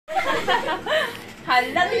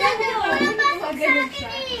Hala, tingnan mo.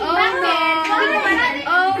 Oh no.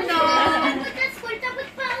 Oh no. Tapos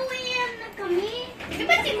pa uwihan na kami. Di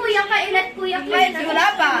ba si Kuya kailan Kuya Wait, wala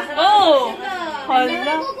pa. Oh. Hala.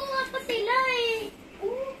 Naguguha pa sila eh.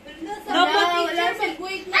 Dapat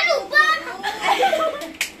Ano ba?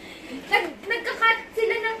 Nagka-cut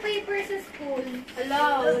sila ng paper sa school. Wala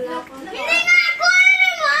ka. Hindi nga ako, ano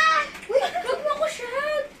ba? Uy, wag mo ko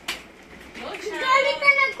shot. Galit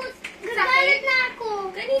na Galit na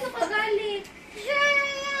ako. Kanino ka galit? Siya,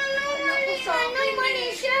 mali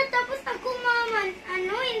siya. Tapos ako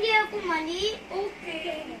hindi ako mali.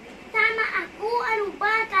 Okay. Tama ako, ano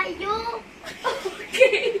ba tayo?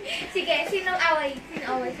 Okay. Sige, sino away? Sino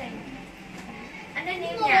away sa'yo? Ano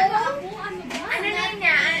name niya? Ano ba? Ano name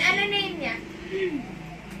niya? Ano name niya?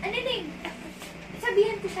 Ano name?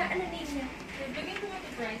 Sabihan ko siya, ano name niya?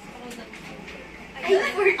 I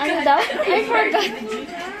forgot. Ano daw? I forgot.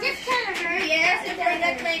 Just tell her. Yes, you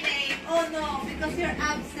forgot my name. Oh no, because you're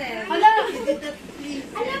absent. Hala.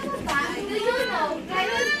 Alam mo ba? Do you know?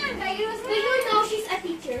 Do you know she's a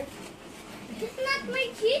teacher? She's not my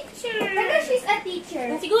teacher. Pero she's a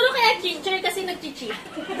teacher. Siguro kaya teacher kasi nag-cheat.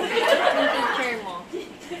 Yung teacher mo.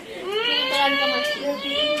 Kailan ka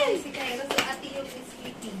mag-cheat? Si Kairos, so ate yung is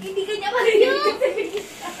sleeping. Hindi kanya marinig.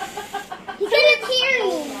 He cannot hear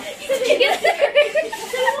me.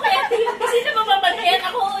 Sabi mo kaya Tio, sino mapapatayan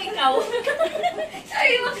ako o ikaw?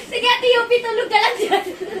 Sorry mo. Sige, Ate Yupi, tulog ka lang dyan.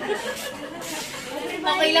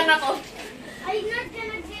 Okay lang ako. I'm not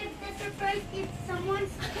gonna give the surprise if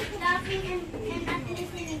someone's laughing and not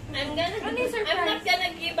listening. I'm not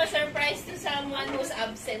gonna give a surprise to someone who's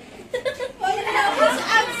absent. Oh no, who's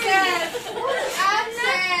absent? Who's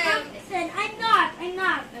absent? Absent. I'm not.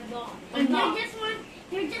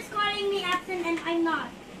 You're just calling me absent and I'm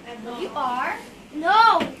not. You are?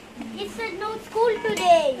 No. It said no school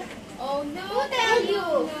today. Oh, no. Who tell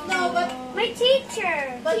you? No, but My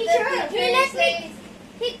teacher. but the teacher says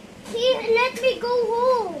He let me go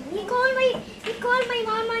home. He called my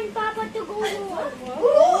mama and papa to go home.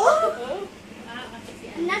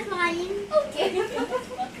 And that's mine. Okay.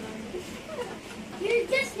 You're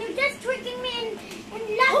just tricking me and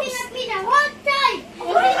laughing at me the whole time.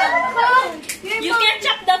 You can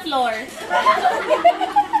chop the floor.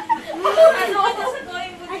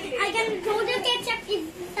 I can throw the ketchup if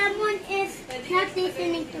someone is not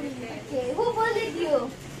listening to me. Okay. Who bullied you?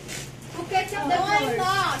 Who catch up the no, I'm floor?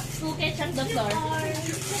 not. Who can chop the floor?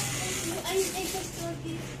 I just told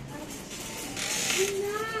you.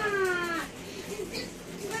 Nah.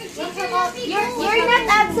 My teacher let me go. You're not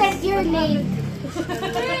absent, you're late.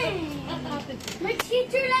 My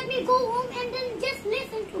teacher let me go home and then just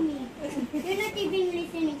listen to me. You're not even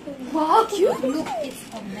listening to me. Wow, cute.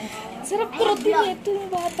 Sarap protein ito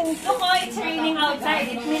yung batang. Look, it's raining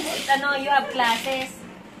outside. It means you have classes.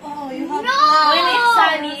 Oh, you have When it's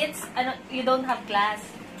sunny, you don't have class.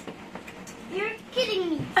 You're kidding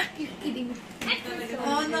me. You're kidding me.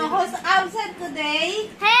 Oh no, who's absent today?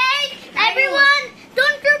 Hey, everyone,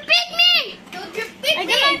 don't repeat me. Don't repeat I'm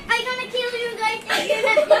me. gonna kill you guys if you're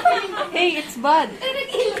not listening. Hey, it's bad. Ano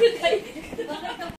kill you guys?